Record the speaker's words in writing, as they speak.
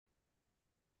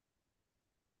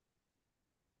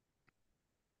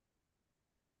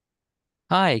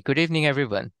Hi, good evening,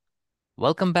 everyone.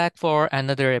 Welcome back for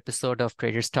another episode of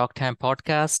Traders Talk Time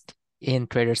podcast in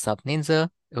Traders Hub Ninja.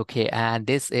 Okay, and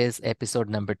this is episode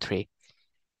number 3.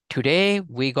 Today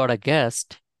we got a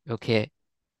guest, okay,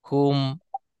 whom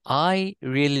I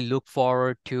really look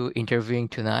forward to interviewing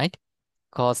tonight.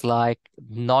 Cause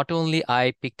not only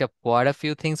I picked up quite a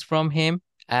few things from him,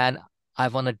 and I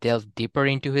want to delve deeper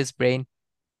into his brain,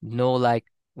 know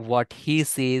what he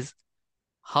sees,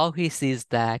 how he sees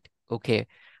that. Okay,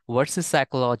 what's his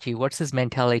psychology? What's his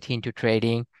mentality into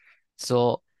trading?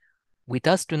 So with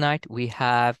us tonight, we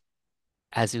have,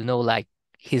 as you know,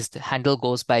 his handle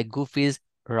goes by Goofy's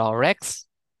Raw Rex.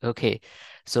 Okay,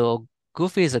 so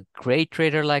Goofy is a great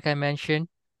trader, like I mentioned.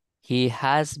 He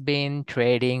has been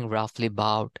trading roughly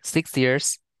about 6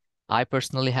 years. I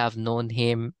personally have known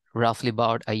him roughly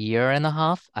about a year and a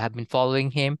half. I have been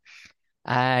following him.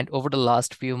 And over the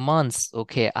last few months,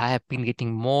 okay, I have been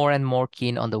getting more and more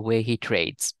keen on the way he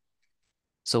trades.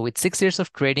 So, with 6 years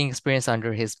of trading experience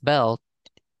under his belt,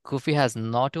 Kufi has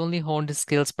not only honed his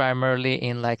skills primarily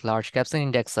in large caps and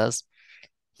indexes,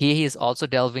 he is also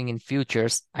delving in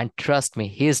futures. And trust me,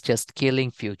 he is just killing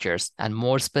futures and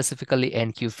more specifically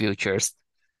NQ futures.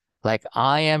 Like,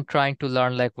 I am trying to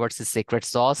learn what's his secret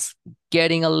sauce,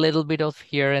 getting a little bit of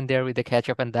here and there with the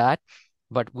ketchup and that,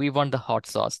 but we want the hot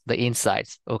sauce, the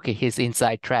insights. Okay, his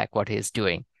inside track, what he's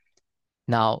doing.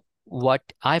 Now, what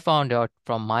I found out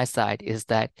from my side is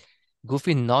that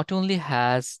Goofy not only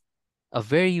has a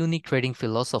very unique trading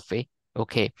philosophy,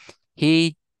 okay,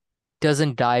 he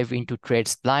doesn't dive into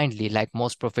trades blindly like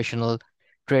most professional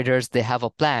traders. They have a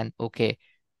plan, okay.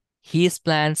 His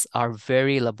plans are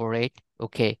very elaborate,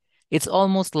 okay. It's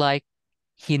almost like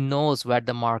he knows where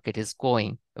the market is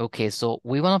going. Okay, so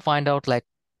we want to find out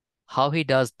how he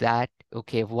does that.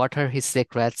 Okay, what are his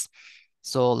secrets?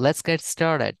 So let's get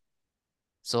started.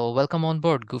 So welcome on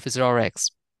board, Goofy's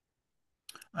RX.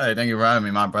 Hey, thank you for having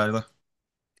me, my brother.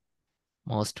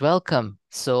 Most welcome.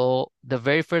 So the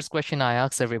very first question I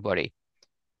ask everybody,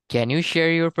 can you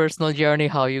share your personal journey,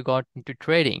 how you got into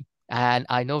trading? And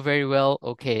I know very well,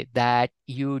 okay, that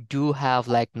you do have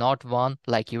not one,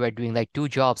 like you were doing two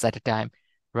jobs at a time,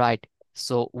 right?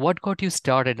 So what got you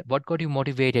started? What got you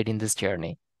motivated in this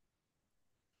journey?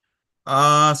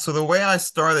 So the way I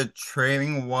started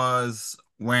trading was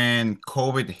when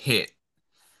COVID hit.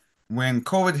 When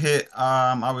COVID hit,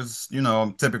 I was,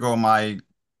 typical. My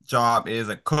job is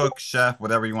a cook, chef,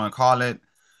 whatever you want to call it.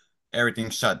 Everything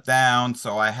shut down,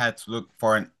 so I had to look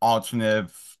for an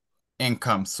alternative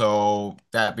income. So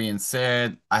that being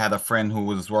said, I had a friend who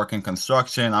was working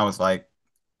construction. I was like,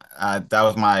 that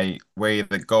was my way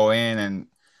to go in and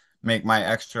make my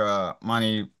extra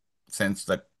money since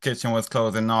the kitchen was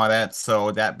closed and all that.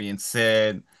 So that being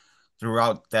said,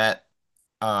 throughout that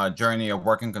journey of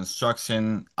working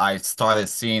construction, I started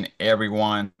seeing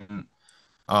everyone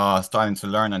starting to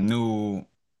learn a new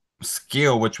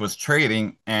skill, which was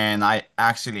trading. And I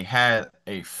actually had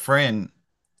a friend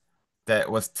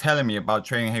that was telling me about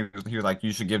trading. He was like,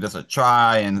 you should give this a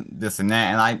try and this and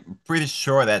that. And I'm pretty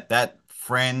sure that that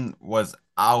friend was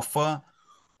Alpha,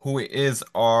 who is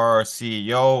our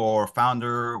CEO or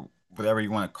founder, whatever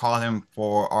you want to call him,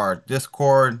 for our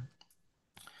Discord.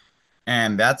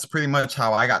 And that's pretty much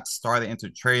how I got started into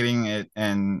trading it.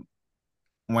 And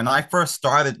when I first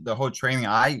started the whole trading,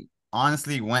 I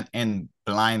honestly went in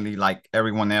blindly like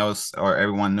everyone else or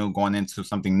everyone knew going into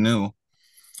something new.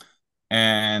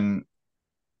 And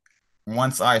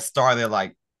once I started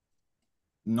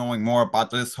knowing more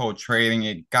about this whole trading,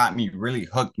 it got me really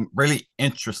hooked, really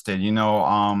interested.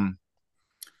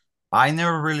 I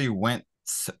never really went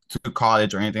to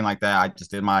college or anything like that. I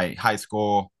just did my high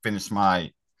school, finished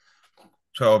my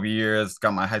 12 years,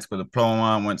 got my high school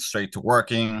diploma, went straight to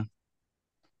working.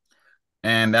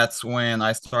 And that's when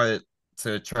I started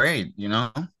to trade.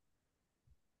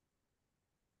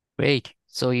 Great.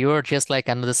 So you're just like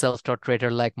another self-taught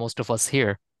trader like most of us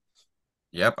here.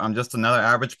 Yep, I'm just another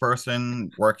average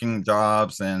person working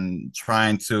jobs and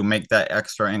trying to make that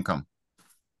extra income.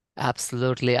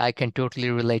 Absolutely. I can totally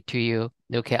relate to you.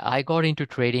 Okay, I got into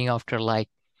trading after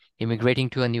immigrating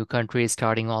to a new country,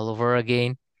 starting all over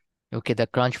again. Okay, the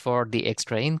crunch for the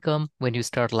extra income when you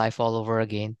start life all over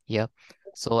again. Yeah.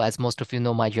 So as most of you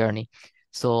know my journey.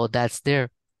 So that's there.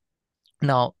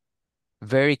 Now,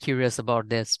 very curious about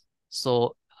this.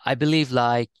 So I believe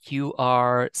you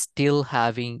are still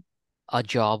having a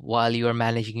job while you are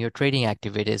managing your trading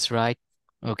activities, right?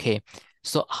 Okay.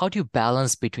 So how do you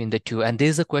balance between the two? And this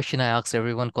is a question I ask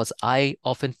everyone because I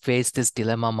often face this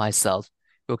dilemma myself.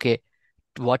 Okay,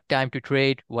 what time to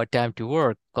trade, what time to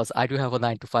work? Because I do have a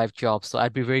 9 to 5 job. So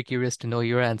I'd be very curious to know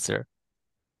your answer.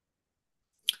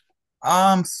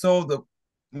 So the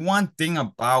one thing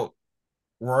about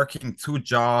working two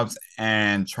jobs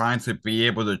and trying to be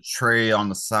able to trade on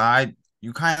the side,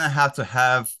 you kind of have to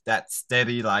have that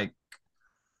steady, like,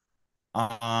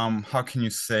 how can you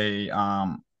say,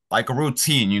 like a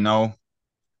routine, you know?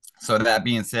 So that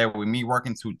being said, with me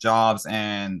working two jobs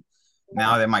and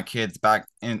now that my kid's back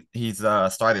in, he's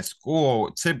started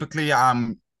school, typically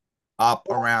I'm up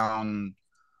around,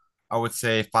 I would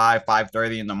say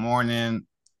 5:30 in the morning.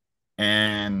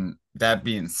 And that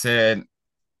being said,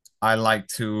 I like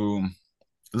to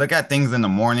look at things in the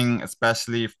morning,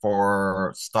 especially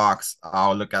for stocks.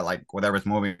 I'll look at like whatever's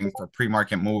moving for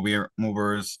pre-market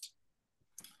movers.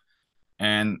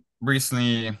 And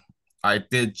recently, I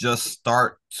did just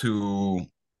start to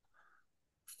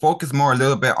focus more a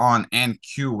little bit on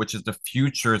NQ, which is the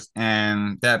futures.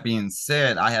 And that being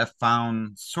said, I have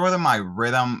found sort of my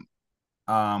rhythm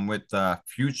with the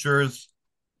futures,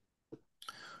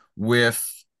 with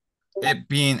it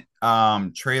being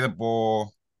tradable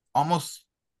almost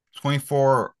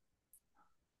 24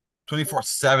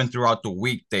 24/7 throughout the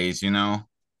weekdays, you know?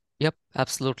 Yep,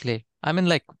 absolutely. I mean,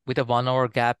 like with a 1 hour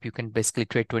gap, you can basically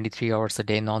trade 23 hours a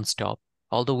day nonstop.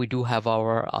 Although we do have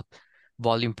our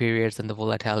volume periods and the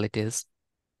volatilities.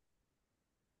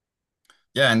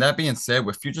 Yeah, and that being said,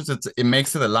 with futures, it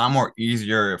makes it a lot more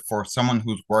easier for someone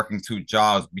who's working two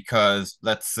jobs because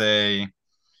let's say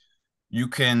you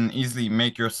can easily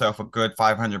make yourself a good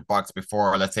 500 bucks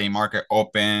before, let's say, market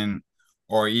open,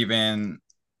 or even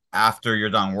after you're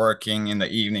done working in the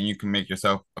evening, you can make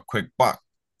yourself a quick buck.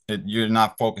 You're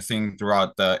not focusing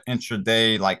throughout the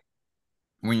intraday, like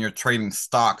when you're trading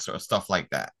stocks or stuff like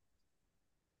that.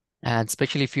 And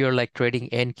especially if you're like trading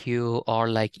NQ or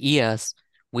like ES,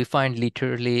 we find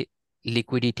literally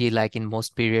liquidity like in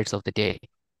most periods of the day.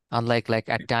 Unlike like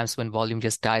at times when volume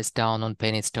just dies down on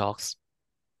penny stocks.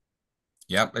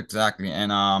 Yep, exactly.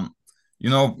 And you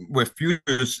know, with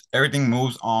futures, everything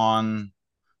moves on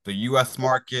the US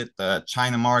market, the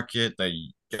China market, the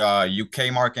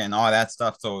UK market, and all that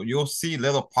stuff. So you'll see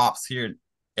little pops here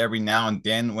every now and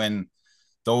then when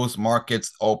those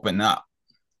markets open up.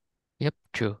 Yep,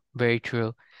 true. Very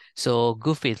true. So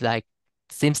Goofy, like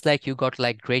seems like you got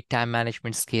like great time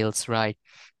management skills, right?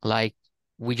 Like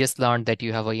we just learned that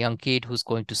you have a young kid who's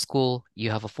going to school,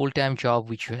 you have a full-time job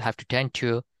which you have to tend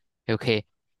to, okay,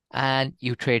 and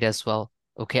you trade as well.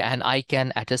 Okay, and I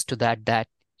can attest to that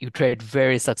you trade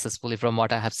very successfully from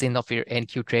what I have seen of your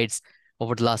NQ trades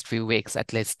over the last few weeks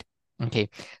at least. Okay.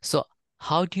 So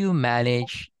how do you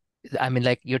manage I mean,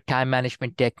 like your time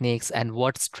management techniques and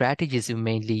what strategies you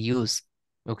mainly use,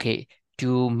 okay,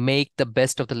 to make the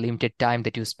best of the limited time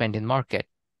that you spend in market.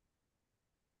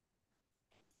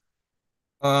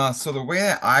 So the way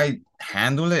that I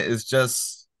handle it is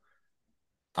just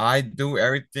I do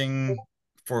everything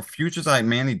for futures. I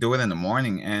mainly do it in the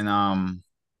morning, and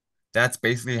that's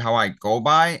basically how I go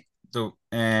by. The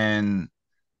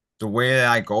way that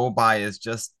I go by is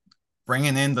just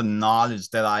bringing in the knowledge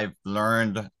that I've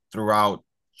learned throughout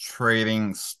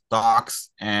trading stocks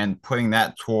and putting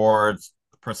that towards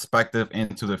perspective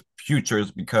into the futures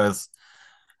because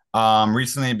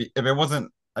recently if it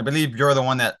wasn't, I believe you're the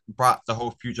one that brought the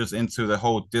whole futures into the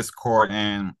whole Discord,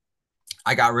 and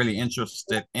I got really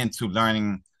interested into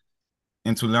learning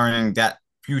that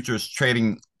futures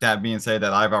trading. That being said,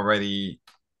 that I've already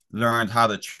learned how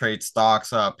to trade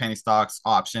stocks, penny stocks,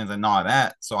 options, and all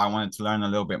that. So I wanted to learn a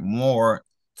little bit more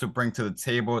to bring to the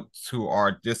table to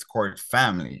our Discord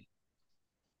family.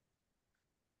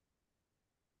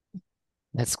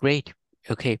 That's great.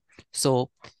 Okay.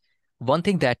 So one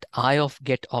thing that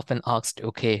get often asked,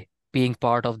 okay, being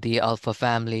part of the alpha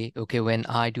family, okay, when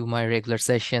I do my regular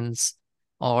sessions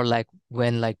or like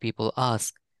when like people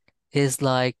ask is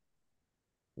like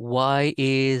why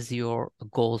is your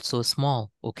goal so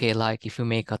small? Okay, like if you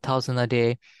make 1,000 a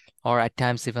day, or at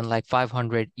times even like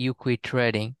 500, you quit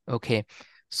trading. Okay,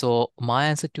 so my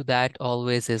answer to that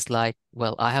always is like,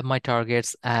 well, I have my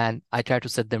targets and I try to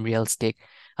set them realistic.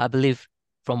 I believe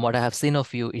from what I have seen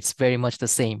of you, it's very much the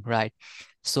same, right?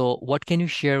 So, what can you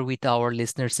share with our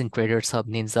listeners in Traders Hub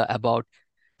Ninja about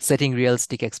setting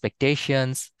realistic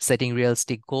expectations, setting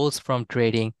realistic goals from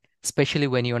trading, especially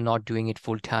when you're not doing it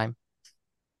full time?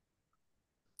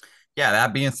 Yeah,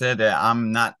 that being said, that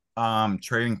I'm not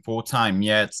trading full time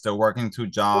yet, still working two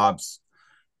jobs.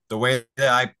 The way that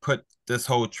I put this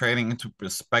whole trading into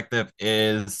perspective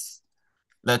is,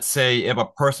 let's say if a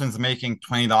person's making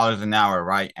 $20 an hour,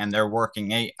 right, and they're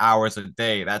working 8 hours a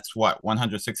day, that's what,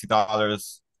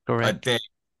 $160 a Correct. day.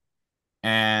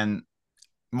 And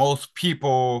most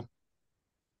people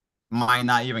might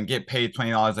not even get paid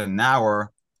 $20 an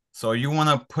hour. So you want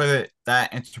to put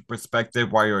that into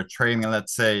perspective while you're trading.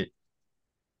 Let's say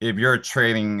if you're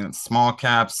trading small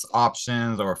caps,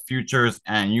 options, or futures,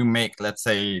 and you make, let's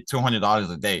say, $200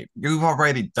 a day, you've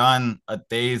already done a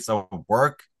day's of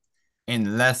work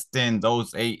in less than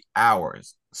those 8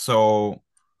 hours. So,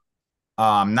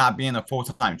 not being a full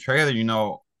time trader,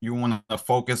 you want to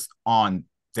focus on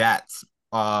that,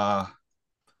 uh,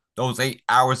 those 8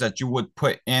 hours that you would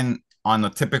put in on a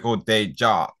typical day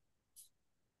job.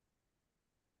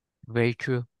 Very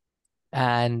true.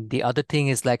 And the other thing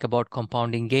is like about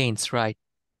compounding gains, right?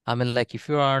 I mean, like if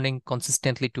you're earning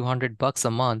consistently 200 bucks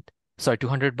a month, sorry,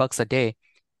 200 bucks a day,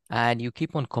 and you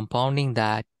keep on compounding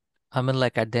that, I mean,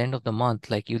 like at the end of the month,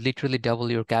 like you literally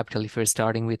double your capital if you're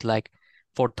starting with like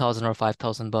 4,000 or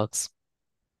 5,000 bucks.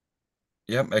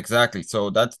 Yep, exactly. So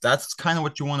that's kind of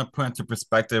what you want to put into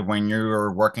perspective when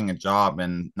you're working a job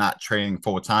and not trading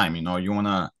full time. You want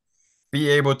to be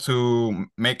able to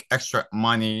make extra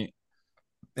money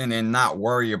and then not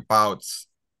worry about,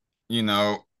 you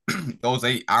know, those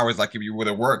 8 hours like if you would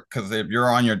have worked. Because if you're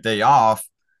on your day off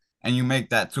and you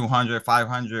make that 200,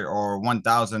 500, or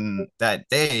 1,000 that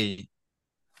day,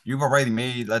 you've already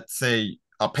made, let's say,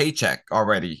 a paycheck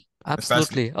already,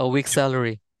 especially. Absolutely. A week's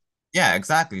salary. Yeah,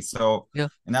 exactly. So, Yeah.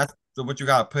 and that's what you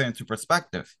got to put into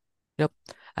perspective. Yep.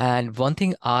 And one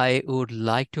thing I would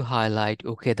like to highlight,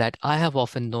 okay, that I have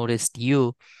often noticed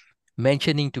you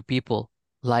mentioning to people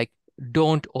like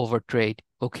don't overtrade,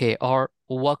 okay, or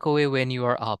walk away when you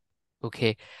are up.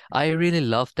 Okay. I really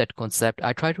love that concept.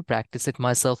 I try to practice it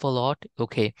myself a lot.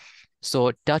 Okay.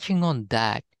 So touching on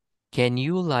that, can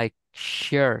you like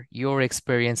share your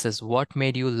experiences? What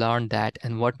made you learn that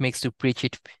and what makes you preach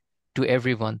it to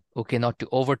everyone? Okay, not to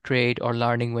overtrade or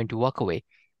learning when to walk away.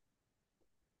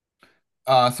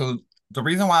 So the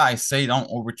reason why I say don't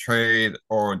overtrade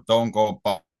or don't go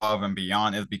above and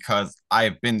beyond is because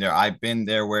I've been there. I've been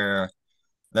there where,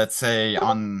 let's say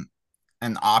on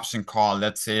an option call,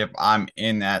 let's say if I'm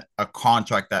in at a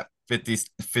contract at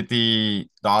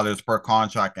 $50 per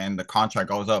contract and the contract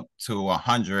goes up to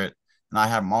 100 and I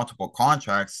have multiple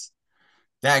contracts,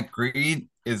 that greed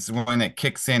is when it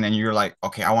kicks in and you're like,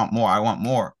 okay, I want more, I want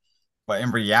more. But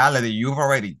in reality, you've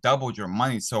already doubled your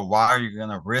money. So why are you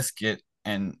gonna risk it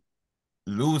and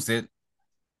lose it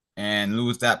and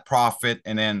lose that profit?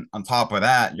 And then on top of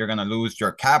that, you're gonna lose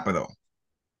your capital.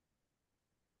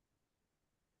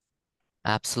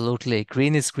 Absolutely.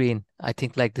 Green is green. I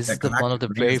think like this is the one Exactly. of the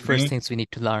Green very is first green. things we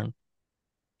need to learn.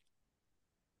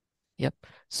 Yep.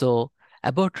 So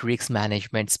about risk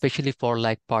management, especially for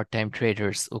like part-time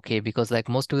traders, okay, because like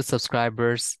most of the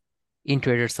subscribers in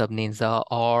Trader Sub Ninja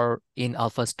or in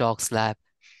Alpha Stocks Lab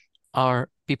are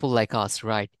people like us,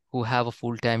 right? Who have a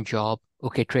full-time job,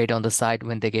 okay, trade on the side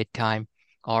when they get time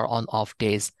or on off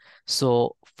days.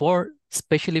 So for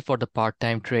especially for the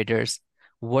part-time traders,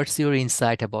 what's your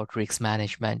insight about risk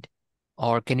management?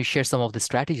 Or can you share some of the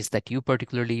strategies that you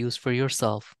particularly use for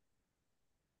yourself?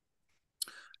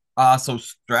 So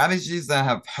strategies that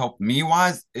have helped me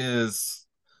wise is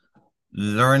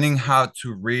learning how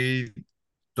to read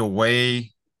the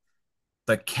way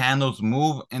the candles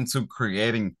move into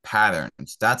creating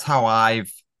patterns. That's how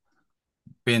I've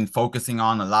been focusing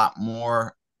on a lot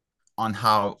more on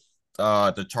how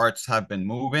the charts have been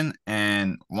moving.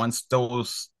 And once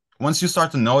you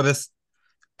start to notice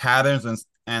patterns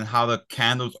and how the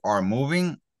candles are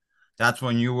moving, that's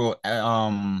when you will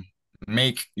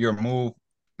make your move,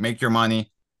 make your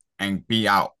money, and be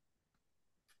out.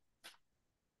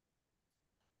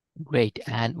 Great.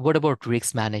 And what about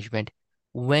risk management?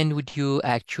 When would you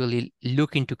actually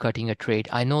look into cutting a trade?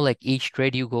 I know like each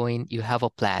trade you go in, you have a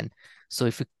plan. So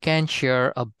if you can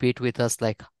share a bit with us,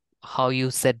 like how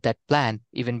you set that plan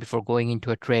even before going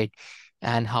into a trade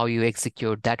and how you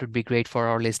execute, that would be great for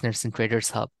our listeners in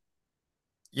Traders Hub.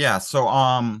 Yeah, so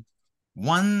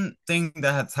one thing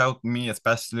that has helped me,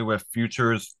 especially with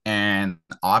futures and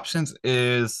options,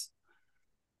 is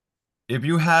if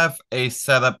you have a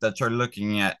setup that you're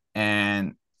looking at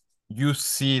and you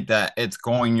see that it's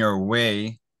going your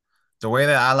way, the way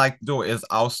that I like to do it is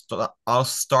I'll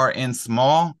start in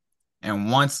small, and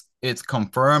once it's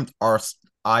confirmed,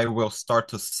 I will start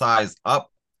to size up,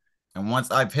 and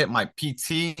once I've hit my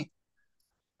PT,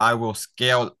 I will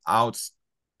scale out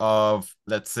of,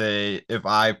 let's say, if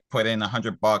I put in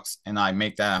 $100 and I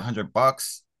make that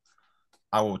 $100,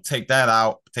 I will take that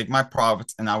out, take my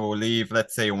profits, and I will leave,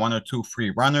 let's say, one or two free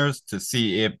runners to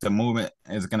see if the movement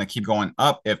is going to keep going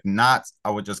up. If not, I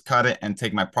would just cut it and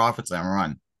take my profits and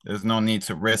run. There's no need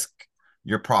to risk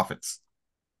your profits.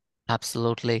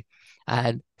 Absolutely.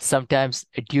 And sometimes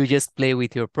do you just play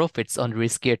with your profits on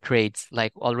riskier trades,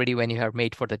 like already when you have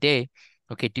made for the day,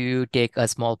 Okay, do you take a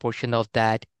small portion of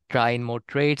that, try in more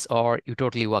trades, or you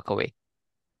totally walk away?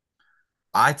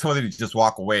 I totally just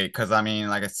walk away because I mean,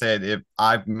 like I said, if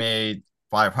I've made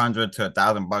 500 to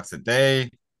 $1,000 a day,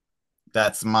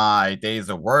 that's my days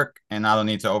of work, and I don't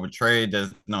need to overtrade.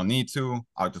 There's no need to.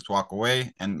 I'll just walk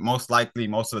away, and most likely,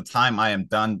 most of the time, I am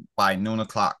done by noon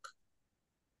o'clock.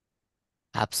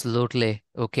 Absolutely.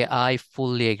 Okay, I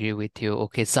fully agree with you.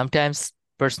 Okay, sometimes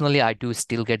personally, I do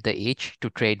still get the itch to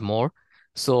trade more.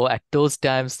 So at those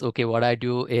times, okay, what I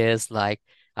do is like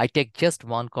I take just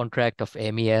one contract of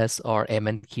MES or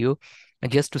MNQ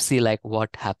and just to see like what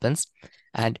happens.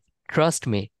 And trust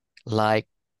me, like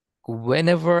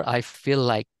whenever I feel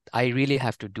like I really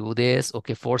have to do this,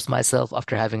 okay, force myself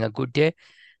after having a good day,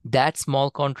 that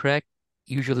small contract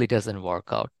usually doesn't work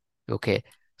out. Okay.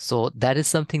 So that is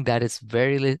something that is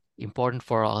very important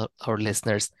for our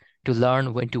listeners to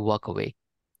learn when to walk away.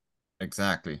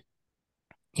 Exactly.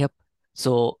 Yep.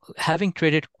 So having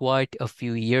traded quite a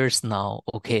few years now,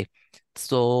 okay.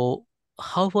 So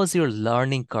how was your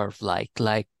learning curve like?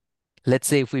 Like, let's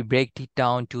say if we break it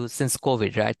down to since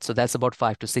COVID, right? So that's about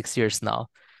 5 to 6 years now.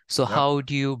 So Yep. how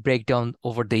do you break down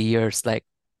over the years, like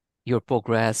your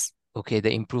progress, okay,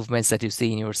 the improvements that you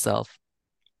see in yourself?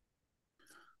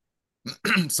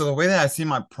 So the way that I see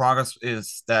my progress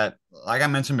is that, like I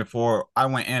mentioned before, I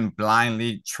went in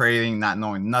blindly trading, not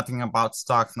knowing nothing about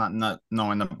stocks, not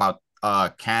knowing about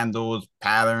candles,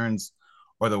 patterns,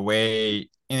 or the way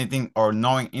anything or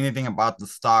knowing anything about the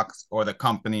stocks or the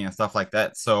company and stuff like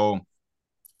that. So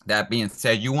that being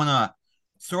said, you want to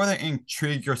sort of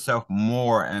intrigue yourself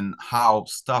more in how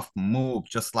stuff moves,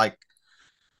 just like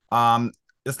um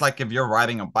it's like if you're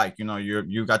riding a bike,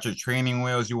 you got your training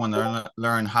wheels, you want to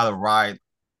learn how to ride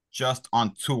just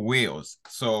on two wheels.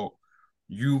 So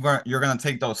you're gonna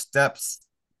take those steps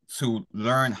to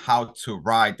learn how to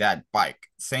ride that bike.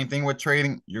 Same thing with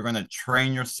trading. You're gonna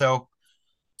train yourself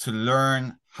to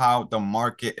learn how the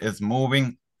market is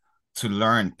moving, to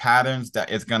learn patterns that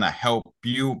is gonna help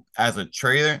you as a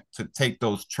trader to take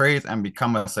those trades and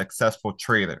become a successful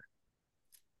trader.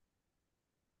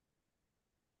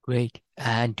 Great.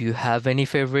 And do you have any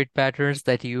favorite patterns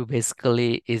that you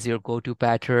basically is your go-to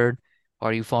pattern,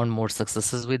 or you found more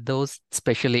successes with those,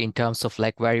 especially in terms of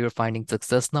like where you're finding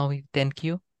success now with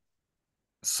 10Q?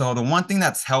 So the one thing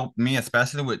that's helped me,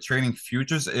 especially with trading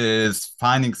futures, is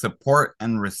finding support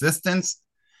and resistance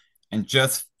and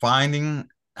just finding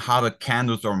how the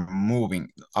candles are moving.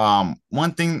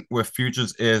 One thing with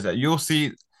futures is that you'll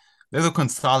see little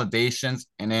consolidations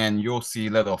and then you'll see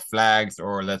little flags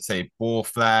or let's say bull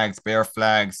flags, bear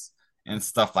flags, and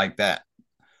stuff like that.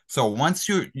 So once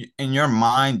in your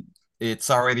mind,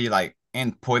 it's already like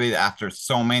inputted after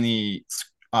so many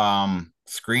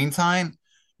screen time,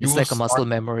 you It's will like a start. muscle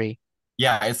memory.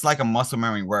 Yeah, it's like a muscle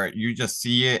memory where you just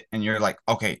see it and you're like,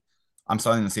 okay, I'm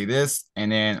starting to see this.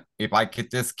 And then if I get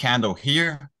this candle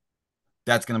here,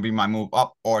 that's gonna be my move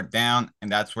up or down.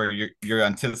 And that's where you're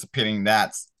anticipating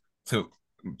that to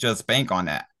just bank on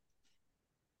that.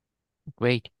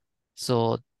 Great.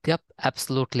 So, yep,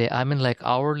 absolutely. I mean, like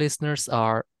our listeners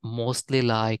are mostly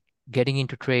like getting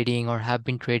into trading or have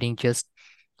been trading just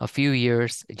a few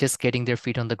years, just getting their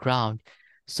feet on the ground.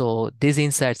 So these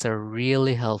insights are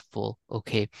really helpful.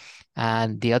 Okay.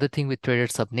 And the other thing with Trader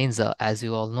Sub Ninja, as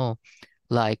you all know,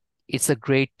 like it's a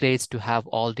great place to have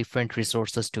all different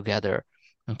resources together.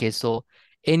 Okay. So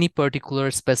any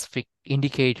particular specific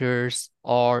indicators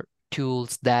or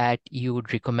tools that you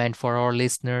would recommend for our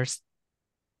listeners?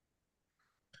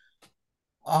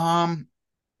 Um,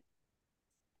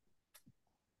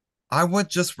 I would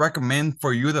just recommend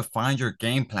for you to find your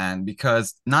game plan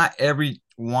because not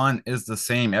everyone is the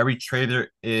same. Every trader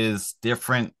is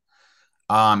different.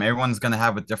 Everyone's gonna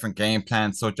have a different game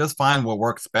plan. So just find what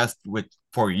works best with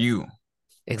for you.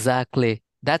 Exactly.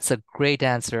 That's a great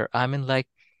answer. I mean, like,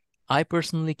 I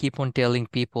personally keep on telling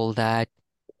people that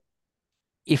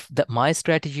if my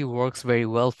strategy works very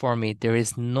well for me, there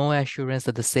is no assurance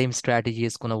that the same strategy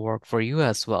is going to work for you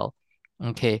as well.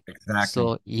 Okay. Exactly.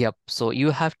 So, yep. So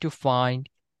you have to find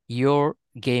your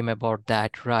game about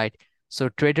that, right? So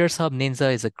Traders Hub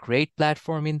Ninja is a great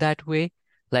platform in that way.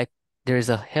 Like, there's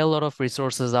a hell lot of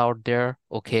resources out there.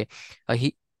 Okay.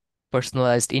 A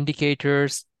personalized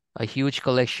indicators, a huge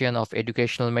collection of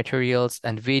educational materials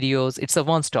and videos. It's a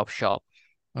one-stop shop.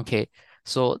 Okay.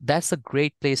 So that's a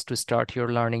great place to start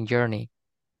your learning journey.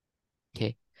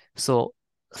 Okay. So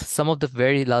some of the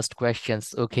very last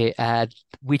questions, okay, and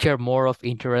which are more of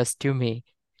interest to me.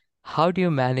 How do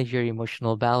you manage your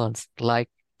emotional balance? Like,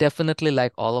 definitely,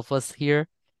 like all of us here,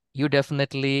 you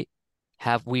definitely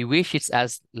have, we wish it's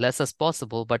as less as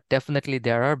possible, but definitely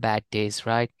there are bad days,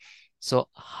 right? So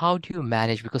how do you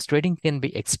manage? Because trading can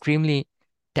be extremely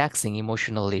taxing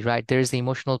emotionally, right? There is the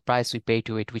emotional price we pay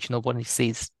to it, which nobody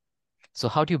sees. So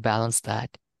how do you balance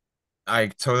that? I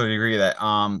totally agree that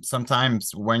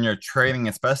sometimes when you're trading,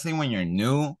 especially when you're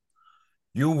new,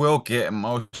 you will get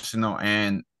emotional,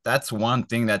 and that's one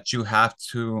thing that you have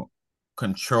to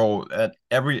control. That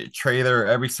every trader,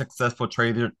 every successful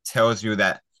trader tells you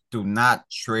that do not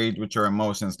trade with your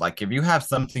emotions. Like if you have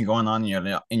something going on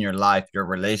in your life, your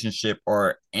relationship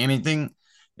or anything,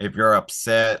 if you're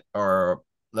upset or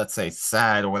let's say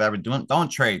sad or whatever, don't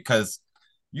trade because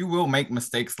you will make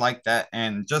mistakes like that.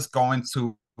 And just go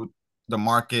into the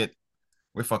market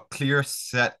with a clear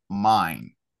set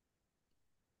mind.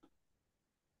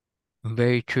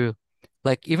 Very true.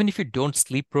 Like even if you don't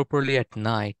sleep properly at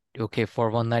night, okay, for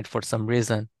one night for some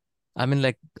reason, I mean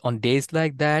like on days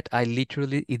like that, I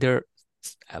literally either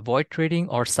avoid trading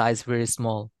or size very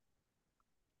small.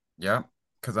 Yeah,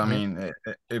 because I Yep. mean,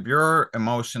 if you're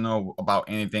emotional about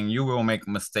anything, you will make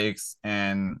mistakes.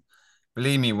 And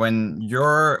believe me, when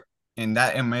you're in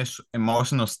that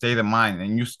emotional state of mind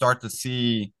and you start to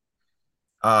see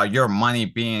your money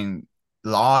being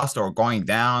lost or going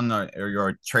down, or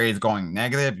your trades going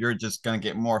negative, you're just gonna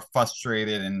get more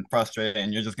frustrated, and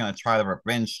you're just gonna try to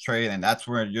revenge trade, and that's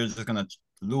where you're just gonna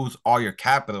lose all your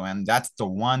capital. And that's the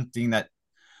one thing that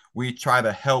we try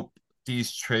to help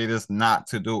these traders not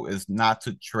to do, is not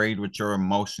to trade with your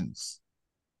emotions.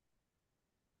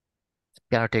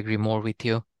 Cannot agree more with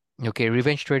you. Okay,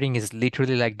 revenge trading is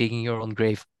literally like digging your own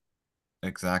grave.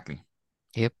 Exactly.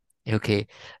 Yep. Okay.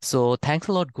 So thanks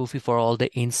a lot, Goofy, for all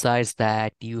the insights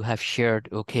that you have shared.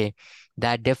 Okay.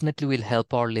 That definitely will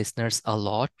help our listeners a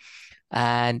lot.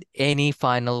 And any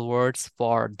final words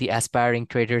for the aspiring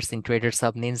traders in Trader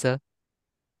Sub Ninja,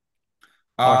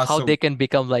 or how So they can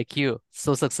become like you,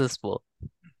 so successful?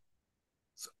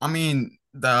 I mean,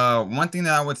 the one thing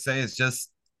that I would say is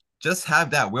just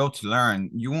have that will to learn.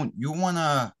 You want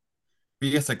to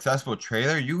be a successful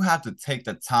trader, you have to take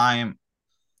the time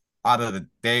out of the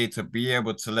day to be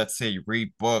able to, let's say,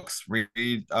 read books,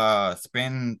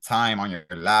 spend time on your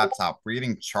laptop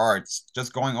reading charts,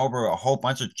 just going over a whole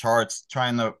bunch of charts,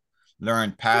 trying to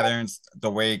learn patterns,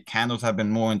 the way candles have been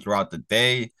moving throughout the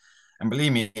day. And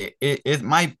believe me, it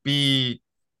might be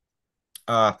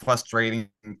frustrating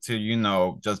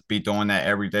to, just be doing that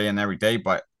every day,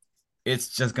 but it's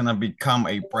just gonna become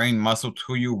a brain muscle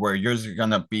to you, where you're just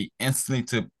gonna be instantly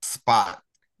to spot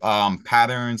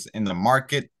patterns in the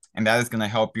market, and that is gonna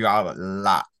help you out a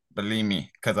lot. Believe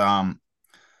me, because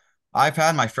I've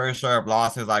had my fair share of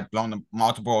losses. I've blown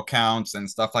multiple accounts and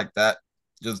stuff like that,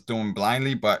 just doing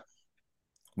blindly. But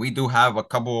we do have a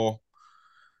couple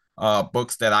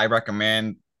books that I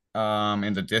recommend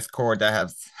in the Discord that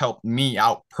have helped me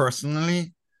out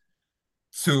personally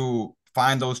to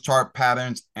find those chart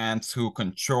patterns and to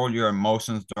control your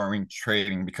emotions during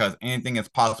trading, because anything is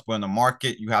possible in the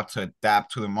market. You have to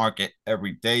adapt to the market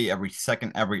every day, every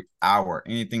second, every hour.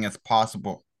 Anything is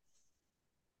possible.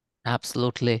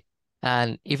 Absolutely.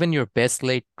 And even your best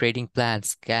laid trading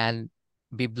plans can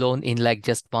be blown in like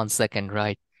just 1 second,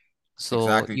 right? So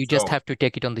Exactly. you just So, have to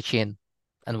take it on the chin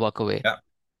and walk away. yep,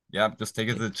 yep. Just take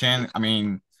it Yep. to the chin. I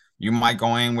mean, you might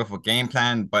go in with a game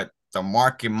plan, but the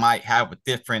market might have a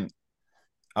different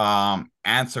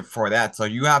answer for that. So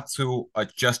you have to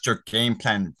adjust your game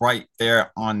plan right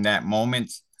there on that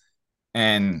moment.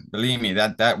 And believe me,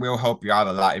 that will help you out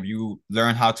a lot if you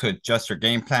learn how to adjust your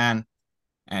game plan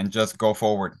and just go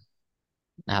forward.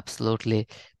 Absolutely.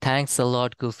 Thanks a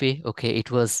lot, Goofy. Okay,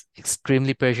 it was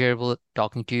extremely pleasurable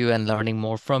talking to you and learning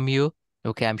more from you.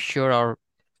 Okay, I'm sure our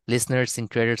listeners in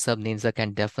Trader Sub Ninja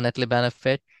can definitely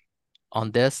benefit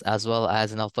on this as well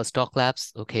as in Alpha Stock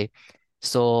Labs. Okay,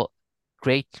 so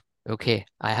great. Okay,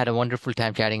 I had a wonderful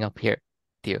time chatting up here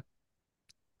with you.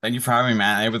 Thank you for having me,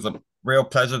 man. It was a real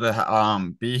pleasure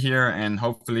to be here, and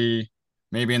hopefully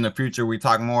maybe in the future we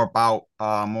talk more about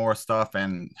more stuff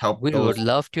and help We would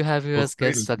love to have you those as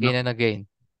guests traders, again and again.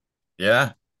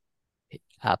 Yeah.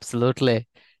 Absolutely.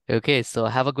 Okay, so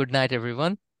have a good night,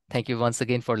 everyone. Thank you once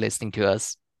again for listening to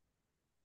us.